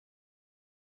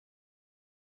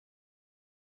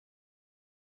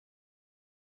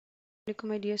Assalamualaikum,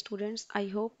 my dear students. I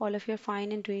hope all of you are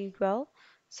fine and doing well.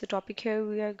 So, topic here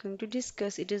we are going to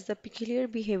discuss it is the peculiar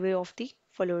behavior of the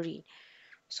fluorine.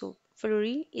 So,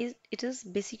 fluorine is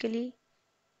basically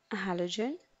a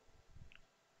halogen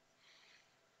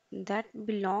that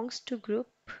belongs to group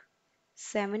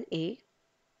 7A.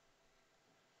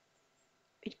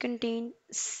 It contains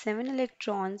 7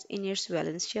 electrons in its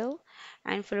valence shell,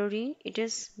 and fluorine it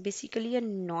is basically a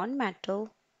non-metal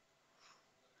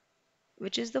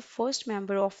which is the first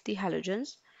member of the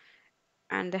halogens,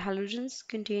 and the halogens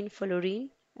contain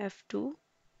fluorine F2.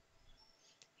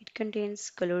 It contains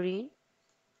chlorine,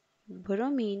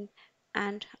 bromine,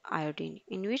 and iodine,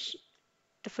 in which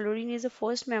the fluorine is the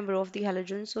first member of the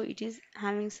halogen, so it is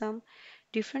having some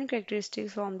different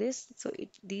characteristics from this. So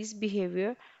these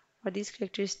behavior or these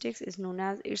characteristics is known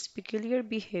as its peculiar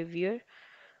behavior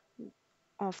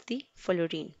of the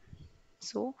fluorine.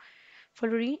 So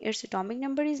fluorine, its atomic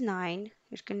number is 9.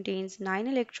 It contains 9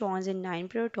 electrons and 9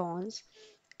 protons,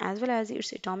 as well as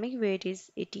its atomic weight is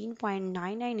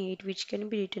 18.998, which can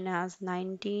be written as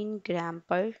 19 gram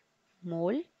per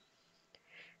mole.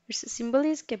 Its symbol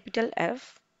is capital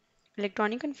F.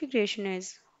 Electronic configuration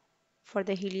is for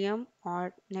the helium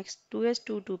or next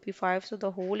 2s2 2p5, so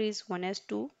the whole is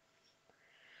 1s2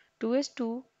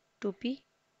 2s2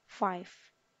 2p5,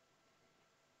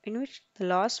 in which the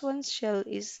last one's shell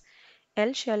is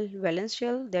L shell, valence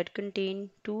shell, that contain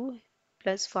 2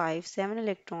 plus 5 7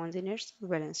 electrons in its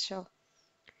valence shell.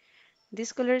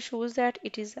 This color shows that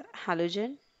it is a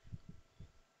halogen,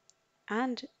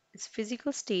 and its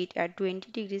physical state at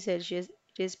 20 degrees Celsius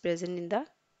it is present in the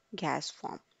gas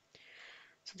form.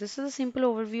 So this is a simple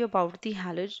overview about the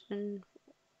halogen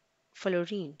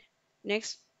fluorine.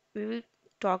 Next, we will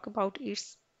talk about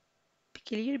its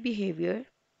peculiar behavior.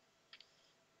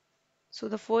 So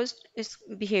the first is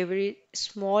behavior is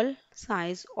small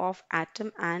size of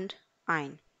atom and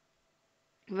ion.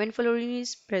 When fluorine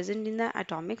is present in the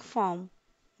atomic form,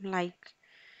 like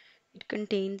it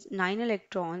contains 9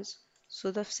 electrons,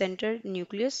 so the center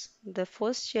nucleus, the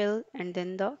first shell, and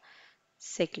then the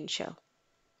second shell.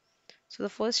 So the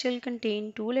first shell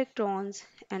contain 2 electrons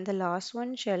and the last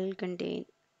one shell contain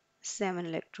 7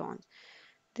 electrons.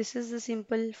 This is the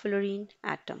simple fluorine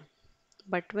atom.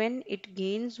 But when it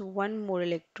gains one more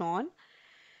electron,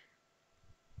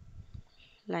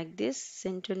 like this,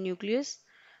 center nucleus,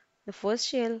 the first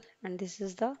shell, and this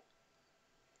is the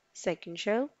second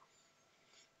shell.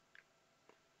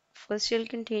 First shell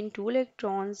contain 2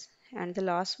 electrons and the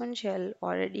last one shell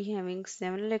already having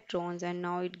 7 electrons, and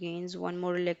now it gains one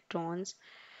more electrons.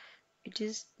 It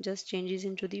is just changes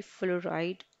into the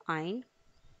fluoride ion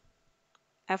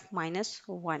F minus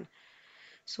 1.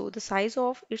 So the size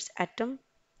of its atom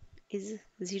is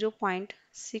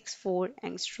 0.64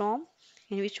 angstrom,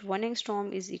 in which 1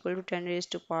 angstrom is equal to 10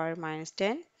 raised to power minus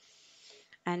 10.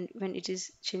 And when it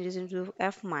is changes into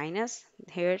F minus,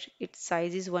 here its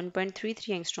size is 1.33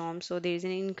 angstrom, so there is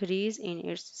an increase in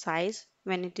its size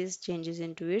when it is changes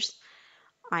into its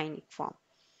ionic form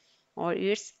or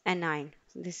its anion.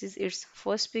 This is its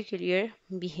first peculiar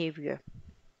behavior.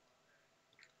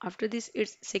 After this,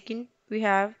 its second we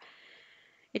have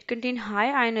it contain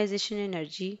high ionization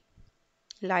energy.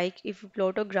 Like if you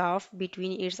plot a graph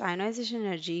between its ionization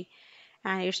energy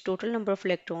and its total number of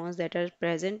electrons that are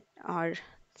present are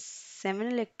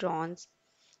 7 electrons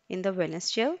in the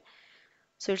valence shell.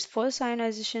 So its first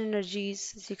ionization energy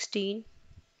is 18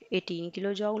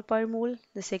 kilojoule per mole.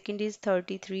 The second is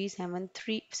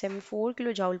 33.7374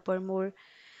 kilojoule per mole.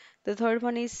 The third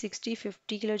one is 50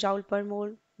 kilojoule per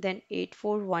mole. Then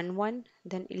 8411.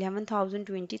 Then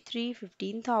 11,023,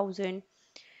 15,000,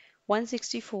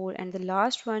 164, and the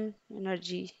last one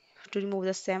energy to remove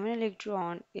the 7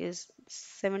 electron is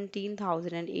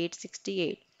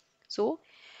 17,868. So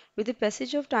with the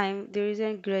passage of time, there is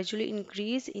a gradual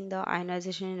increase in the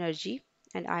ionization energy,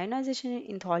 and ionization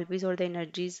enthalpies or the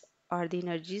energies are the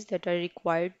energies that are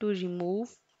required to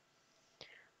remove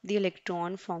the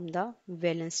electron from the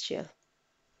valence shell.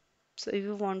 So if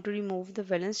you want to remove the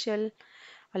valence shell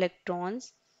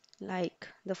electrons, like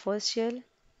the first shell,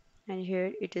 and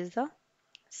here it is the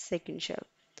second shell.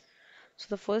 So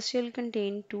the first shell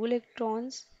contains 2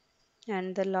 electrons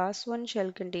and the last one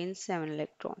shell contains 7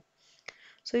 electrons.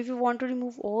 So if you want to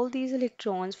remove all these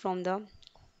electrons from the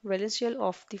valence shell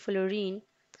of the fluorine,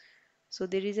 so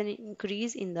there is an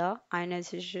increase in the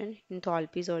ionization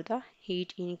enthalpies or the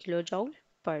heat in kilojoule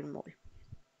per mole.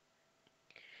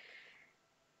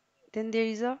 Then there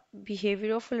is a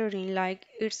behavior of fluorine like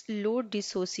its low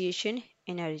dissociation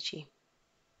energy.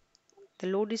 The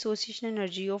low dissociation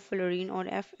energy of fluorine or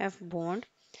FF bond,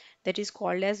 that is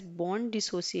called as bond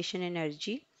dissociation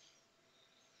energy.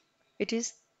 It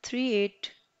is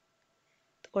 38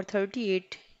 or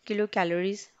 38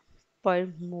 kilocalories per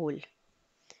mole,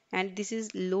 and this is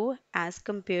low as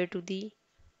compared to the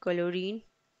chlorine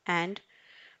and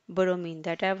bromine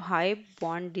that have high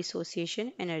bond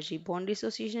dissociation energy. Bond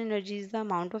dissociation energy is the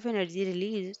amount of energy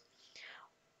released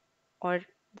or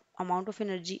amount of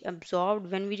energy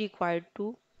absorbed when we require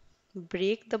to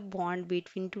break the bond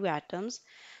between two atoms.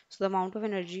 So the amount of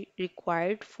energy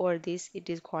required for this, it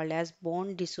is called as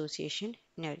bond dissociation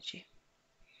energy.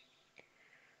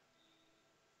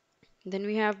 Then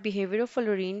we have behavior of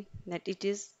fluorine, that it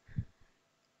is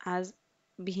as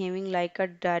behaving like a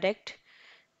direct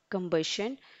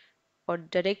combustion or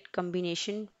direct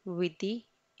combination with the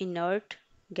inert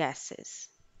gases.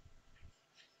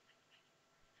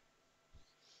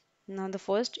 Now the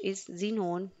first is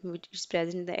xenon, which is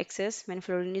present in the excess. When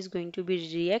fluorine is going to be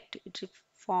react, it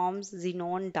forms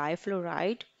xenon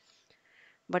difluoride.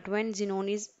 But when xenon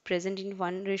is present in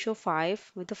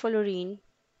 1:5 with the fluorine,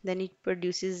 then it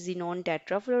produces xenon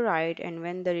tetrafluoride. And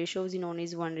when the ratio of xenon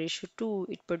is 1:2,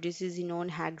 it produces xenon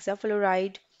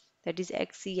hexafluoride, that is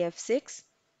XCF6.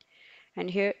 And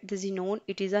here the xenon,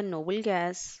 it is a noble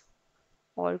gas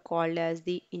or called as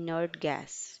the inert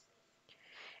gas.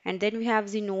 And then we have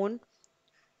xenon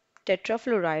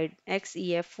tetrafluoride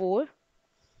XEF4.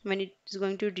 When it is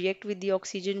going to react with the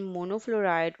oxygen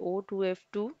monofluoride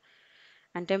O2F2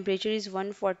 and temperature is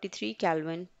 143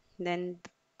 Kelvin, then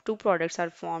two products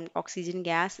are formed, oxygen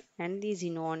gas and the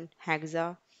xenon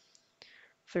hexafluoride.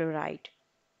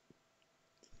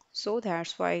 So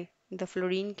that's why the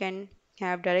fluorine can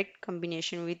have direct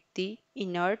combination with the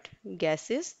inert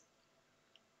gases.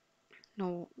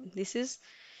 Now this is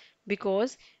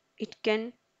because it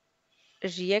can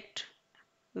react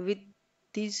with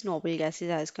these noble gases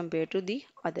as compared to the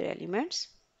other elements.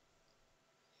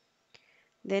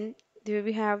 Then there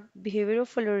we have behavior of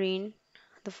fluorine.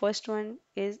 The first one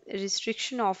is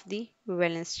restriction of the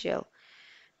valence shell.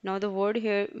 Now the word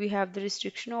here we have the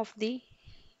restriction of the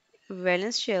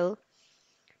valence shell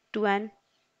to an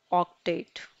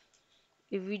octet.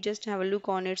 If we just have a look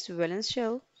on its valence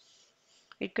shell,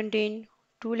 it contains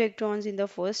 2 electrons in the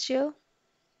first shell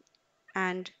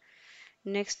and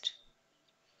next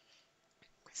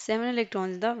 7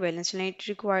 electrons in the valence shell. It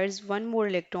requires one more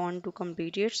electron to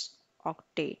complete its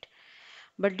octet.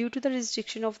 But due to the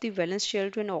restriction of the valence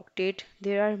shell to an octet,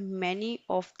 there are many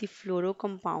of the fluoro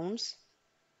compounds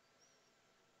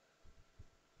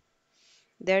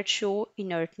that show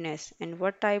inertness. And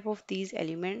what type of these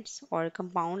elements or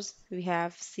compounds? We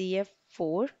have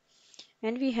CF4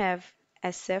 and we have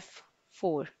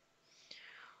SF4.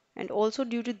 And also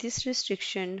due to this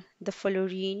restriction, the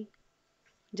fluorine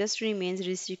just remains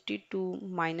restricted to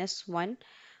 -1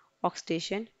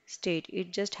 oxidation state.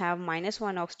 It just have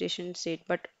 -1 oxidation state.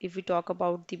 But if we talk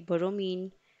about the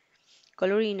bromine,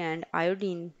 chlorine and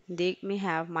iodine, they may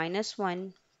have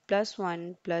 -1,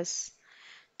 +1,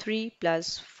 +3,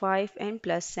 +5 and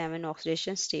 +7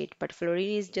 oxidation state, but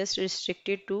fluorine is just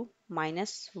restricted to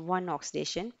 -1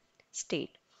 oxidation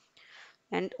state.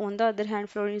 And on the other hand,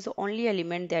 fluorine is the only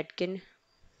element that can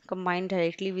combine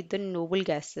directly with the noble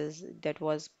gases, that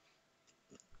was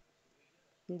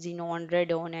xenon,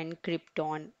 radon and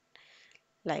krypton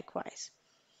likewise.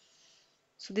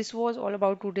 So this was all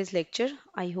about today's lecture.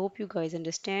 I hope you guys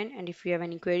understand, and if you have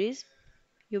any queries,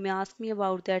 you may ask me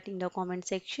about that in the comment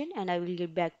section and I will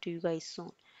get back to you guys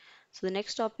soon. So the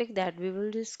next topic that we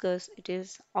will discuss, it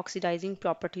is oxidizing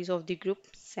properties of the group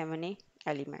 7A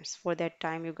elements. For that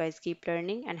time, you guys keep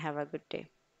learning and have a good day.